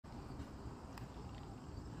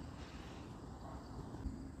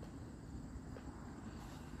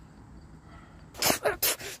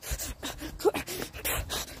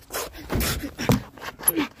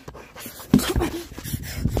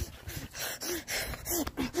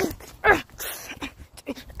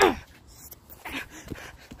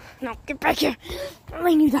No, get back here. I'm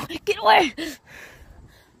letting you die. Get away.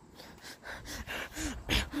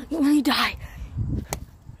 You'll let me die.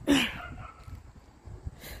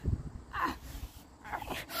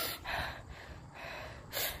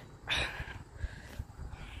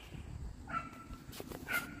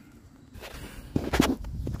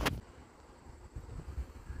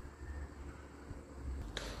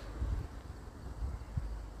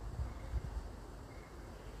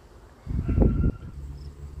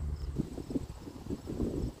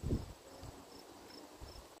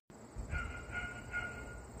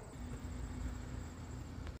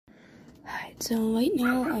 So right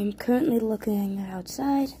now, I'm currently looking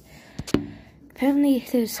outside. Apparently,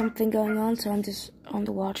 there's something going on, so I'm just on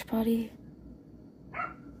the watch party.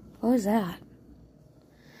 What was that?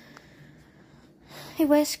 Hey,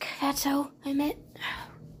 Whisk, that's how I met.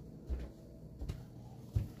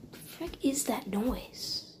 The frick is that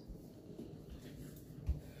noise?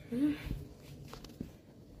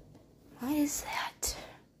 What is that?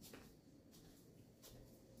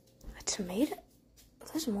 A tomato?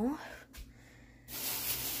 There's more.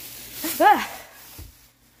 Ah!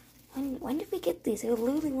 When did we get these? They were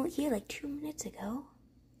literally here like 2 minutes ago.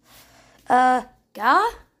 Ga?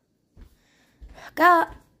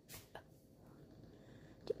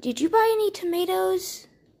 Did you buy any tomatoes?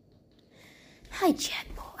 Hi, Chad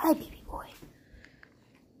boy. Hi, baby boy.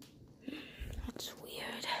 That's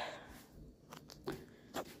weird.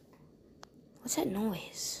 What's that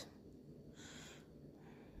noise?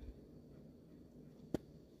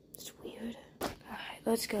 It's weird. Alright,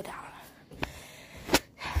 let's go down.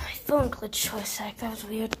 My phone glitched for a sec. That was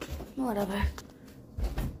weird. Whatever.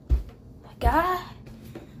 Guy?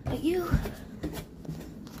 Are you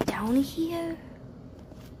down here?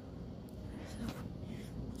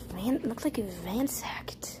 Man, looks like it was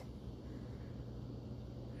ransacked.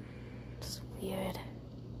 It's weird.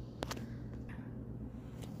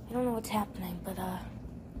 I don't know what's happening, but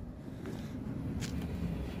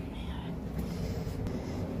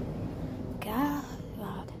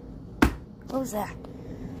God. What was that?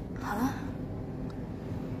 Huh?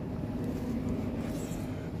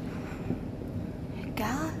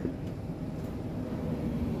 God?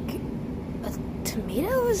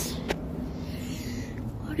 Tomatoes?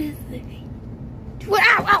 What is it? What?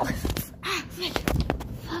 Ow! Ow! Ah, fuck.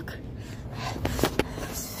 Fuck.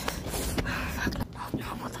 No,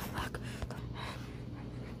 what the fuck?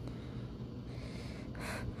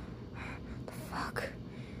 The fuck?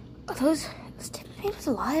 Are those tomatoes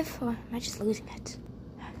alive, or am I just losing it?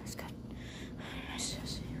 That's good.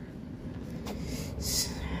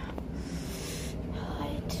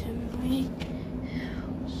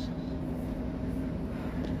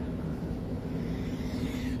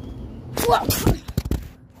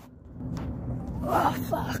 Oh,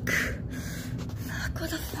 fuck. Fuck, what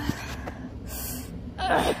the fuck?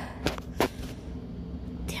 Ugh.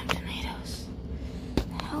 Damn tomatoes.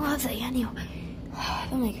 How are they anyway?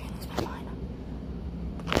 They're making me lose my mind.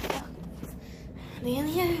 Fuck. Are they in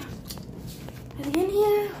here? Are they in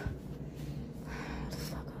here? What the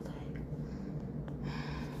fuck are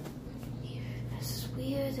they? This is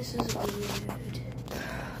weird. This is weird.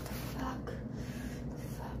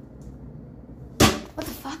 What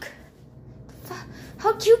the fuck?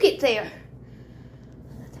 How'd you get there?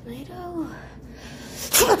 Tomato.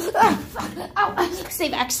 Fuck. Ow. Stay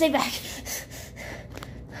back. Stay back.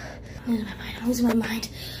 I'm losing my mind.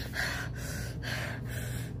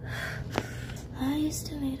 I used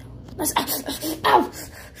tomato. Ow.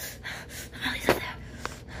 Ellie's up there.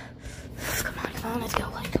 Come on. Let's go.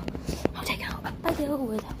 I'll take it out. I go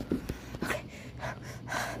with her. Okay.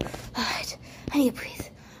 Alright. I need to breathe.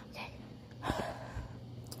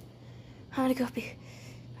 I'm gonna go be.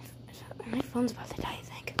 My phone's about to die, I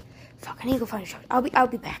think. Fuck, I need to go find a charger. I'll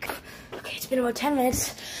be back. Okay, it's been about 10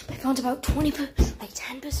 minutes. My phone's about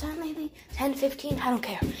 10% maybe? 10, 15, I don't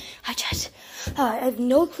care. I have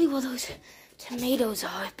no clue what those tomatoes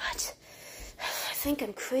are, but I think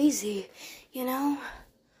I'm crazy, you know?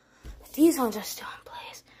 These ones are still in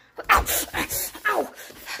place. Ow! Ow!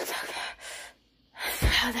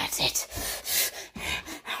 Oh, that's it.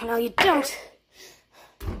 Oh, no, you don't.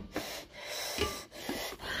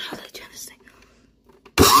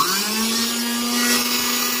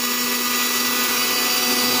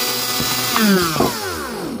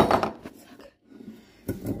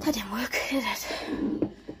 That didn't work, did it?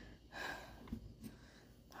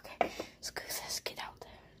 Okay, let's get out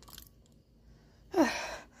there.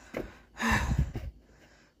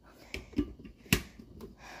 Okay.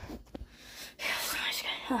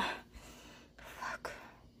 Fuck.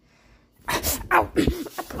 Ow!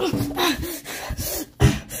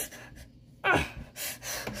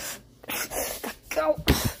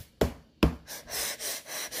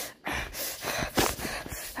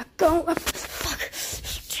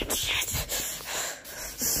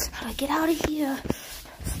 Gotta get out of here.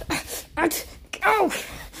 Go!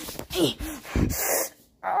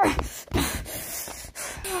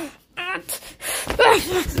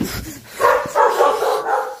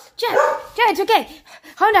 Jet, it's okay.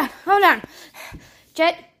 Hold on.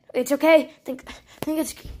 Jet, it's okay. I think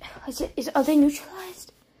are they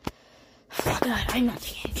neutralized? Oh God, I'm not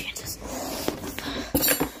taking any chances.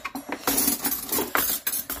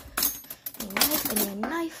 I need a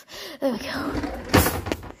knife. There we go.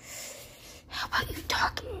 How about you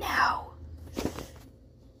talking now?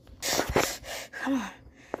 Come on.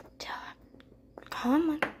 Come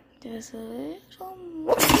on. There's a little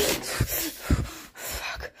more.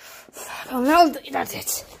 Fuck. Oh no, that's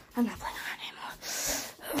it. I'm not playing around anymore.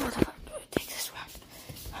 What the fuck do I take this round?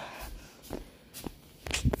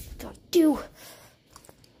 Don't do.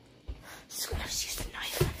 Just gonna use the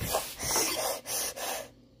knife.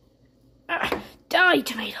 Die,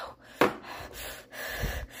 tomato.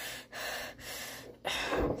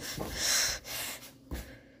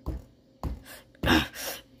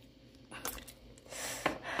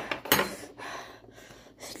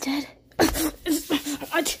 Dead.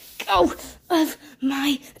 Let go of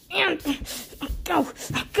my hand. Go. What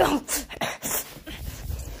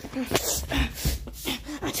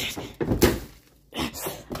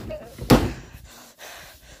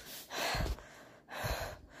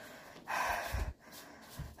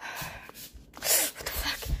the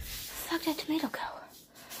fuck did tomato go?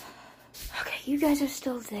 Okay, you guys are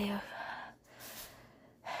still there.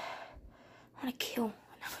 I want to kill.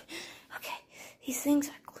 Okay, these things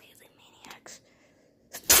are clearly maniacs.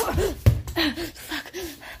 Fuck.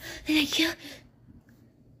 Did I kill?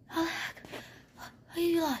 How the heck? Are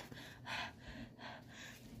you alive?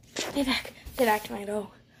 Get back,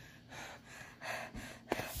 tomato.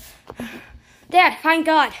 Dad, thank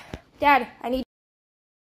God. Dad, I need.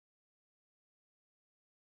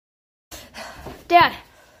 Dad.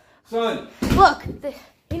 Son. Look,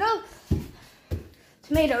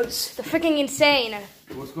 tomatoes, they're freaking insane.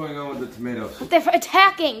 What's going on with the tomatoes? They're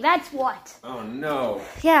attacking, that's what. Oh no.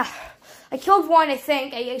 Yeah, I killed one, I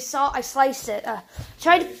think. I sliced it.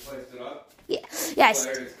 Tried. You sliced it up? Yeah.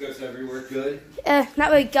 Fired its guts everywhere, good?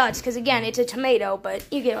 Not really guts, because again, it's a tomato, but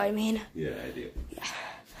you get what I mean. Yeah, I do. Yeah.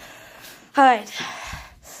 Alright.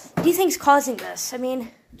 What do you think's causing this? I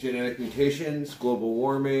mean... Genetic mutations, global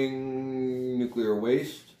warming, nuclear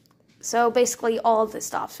waste. So basically all of the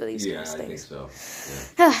stops for these things. Yeah, I think so.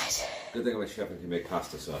 Yeah. Alright. Good thing I'm a chef and can make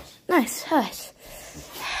pasta sauce. Nice, alright.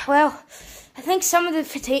 Well, I think some of the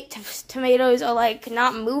tomatoes are like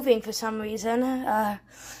not moving for some reason.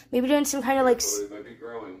 Maybe doing some kind of like... They might be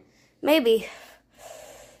growing. Maybe.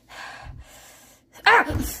 Ah!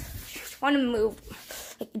 Want to move.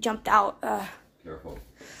 Like jumped out. Careful.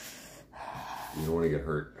 You don't want to get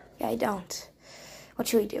hurt. Yeah, I don't. What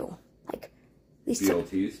should we do? Like these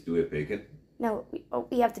BLTs? Do we have bacon? No,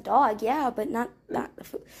 we have the dog, yeah, but not the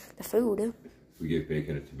food. If we gave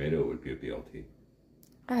bacon a tomato, it would be a BLT.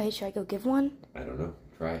 Alright, should I go give one? I don't know.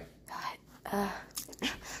 Try. Ow!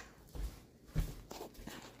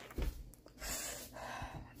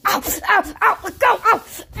 Ow! Ow! Let go! Ow!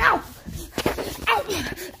 Ow! Ow!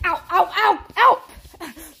 Ow! Ow! Ow! Ow!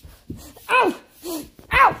 Ow!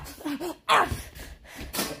 Ow! Ow!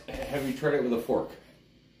 Have you tried it with a fork?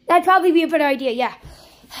 That'd probably be a better idea, yeah.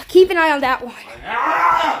 Keep an eye on that one.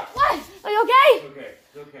 Ah! What? Are you okay?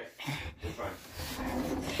 It's okay. You're fine.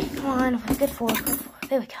 Come on, good fork.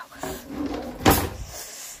 There we go.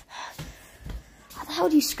 How the hell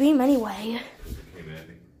do you scream anyway? It came at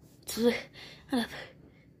me.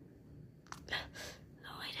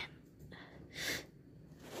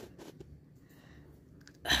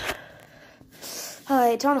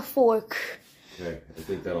 Alright, it's on a fork. Okay, I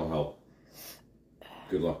think that'll help.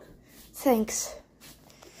 Good luck. Thanks.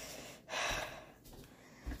 I'm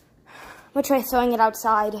gonna try throwing it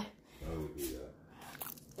outside. Oh, yeah.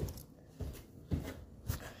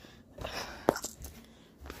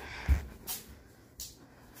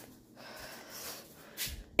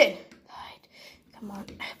 Alright, come on.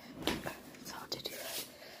 That's hard to do.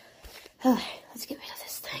 Alright, let's get rid of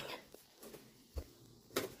this thing.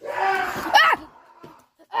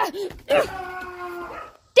 Dad,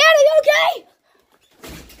 are you okay?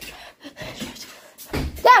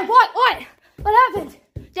 Dad, what? What happened?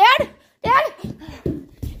 Dad? Dad?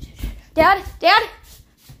 Dad? Dad?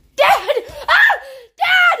 Dad! Ah!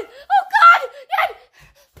 Dad! Oh God! Dad!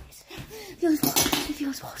 Feel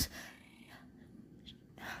his pulse.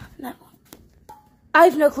 No. I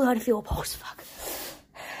have no clue how to feel a pulse. Fuck.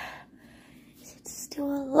 Is it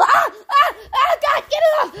still alive? Ah! Ah! Ah! God! Get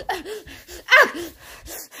it off!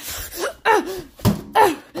 Ah!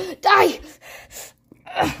 Die!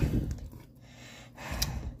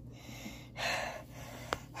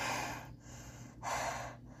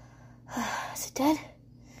 Is it dead?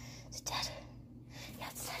 Is it dead? Yeah,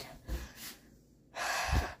 it's dead.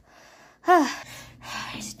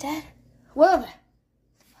 Is it dead? Where?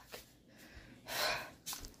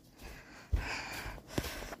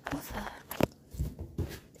 What's that?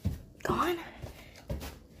 Gone?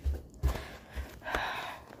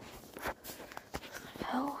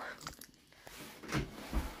 Hell.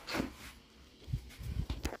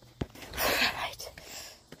 Right.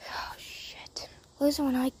 Oh shit. What was the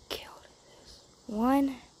one I killed?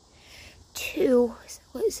 1, 2.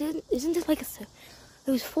 What is it? Isn't this like a?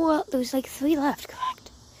 There was 4. There was like 3 left.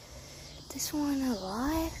 Correct. This one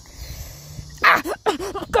alive. Ah!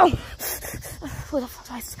 Go! Where the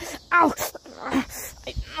fuck is this? Ow! I'm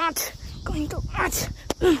not going to what?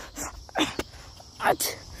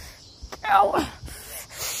 What? Ow!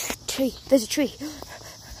 Tree. There's a tree.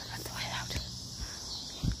 Not the way out.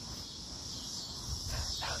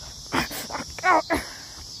 Ow!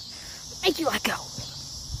 Make you let go.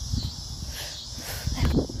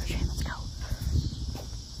 Okay, let's go.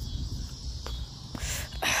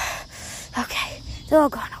 Okay, they're all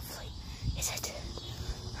gone, hopefully. Is it?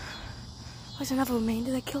 There's another remain.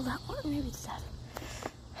 Did I kill that one? Maybe it's that.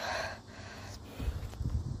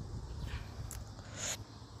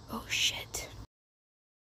 Oh shit.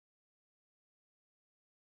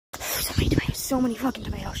 So many tomatoes. So many fucking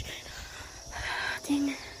tomatoes.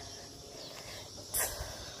 Ding.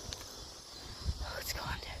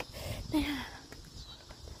 Yeah.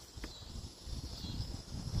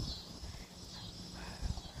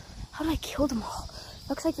 How did I kill them all?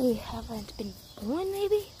 Looks like they haven't been born,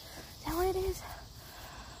 maybe? Is that what it is?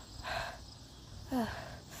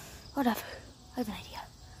 Whatever. I have an idea.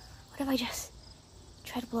 What if I just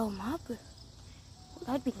try to blow them up? Well,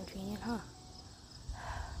 that would be convenient, huh?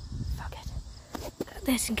 Fuck it.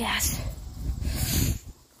 There's some gas.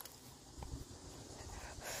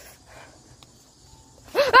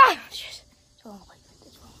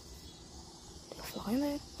 In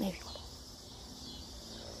there? Maybe.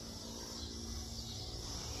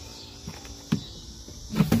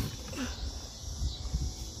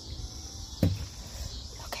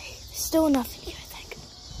 Okay, there's still enough in here, I think.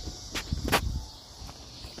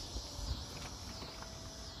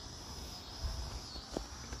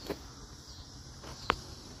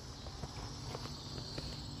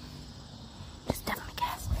 There's definitely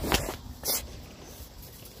gas.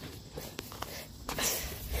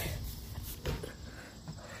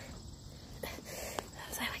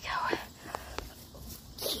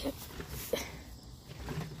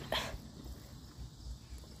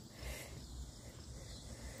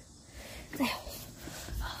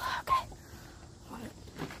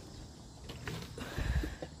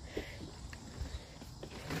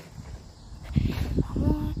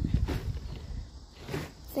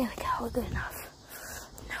 There we go, we're good enough.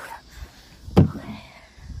 Okay.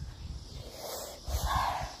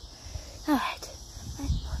 Alright.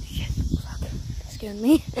 Oh shit, fuck. That scared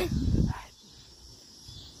me. Alright.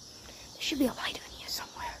 There should be a light in here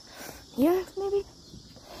somewhere. Here, maybe?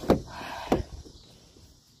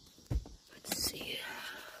 Let's see.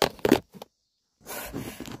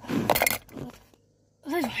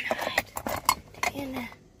 There's one, alright. In there.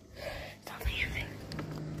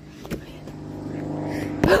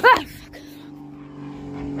 Ah, fuck.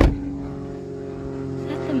 Is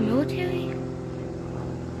that the military?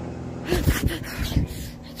 I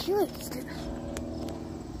killed it.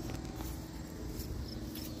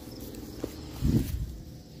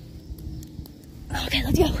 Okay,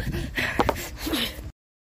 let's go.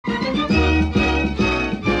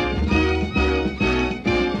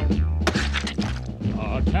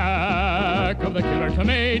 Attack of the killer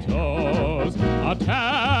tomatoes.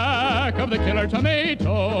 Attack of the killer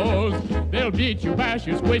tomatoes. They'll beat you, bash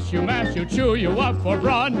you, squish you, mash you, chew you up for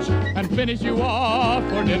brunch, and finish you off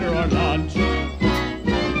for dinner or lunch. They're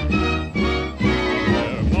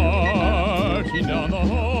marching down the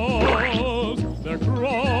halls. They're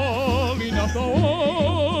crawling up the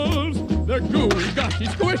walls. They're gooey, gushy,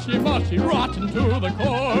 squishy, mushy, rotten to the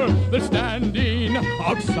core. They're standing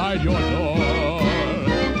outside your door.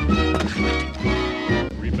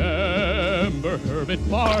 Remember Herbert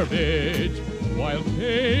Barbage, while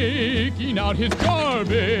taking out his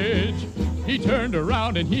garbage, he turned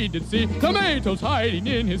around and he did see tomatoes hiding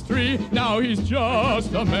in his tree. Now he's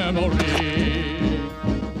just a memory.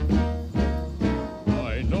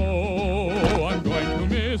 I know I'm going to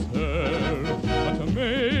miss her. A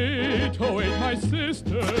tomato ate my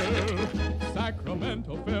sister.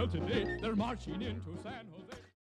 Sacramento fell today. They're marching into San Jose.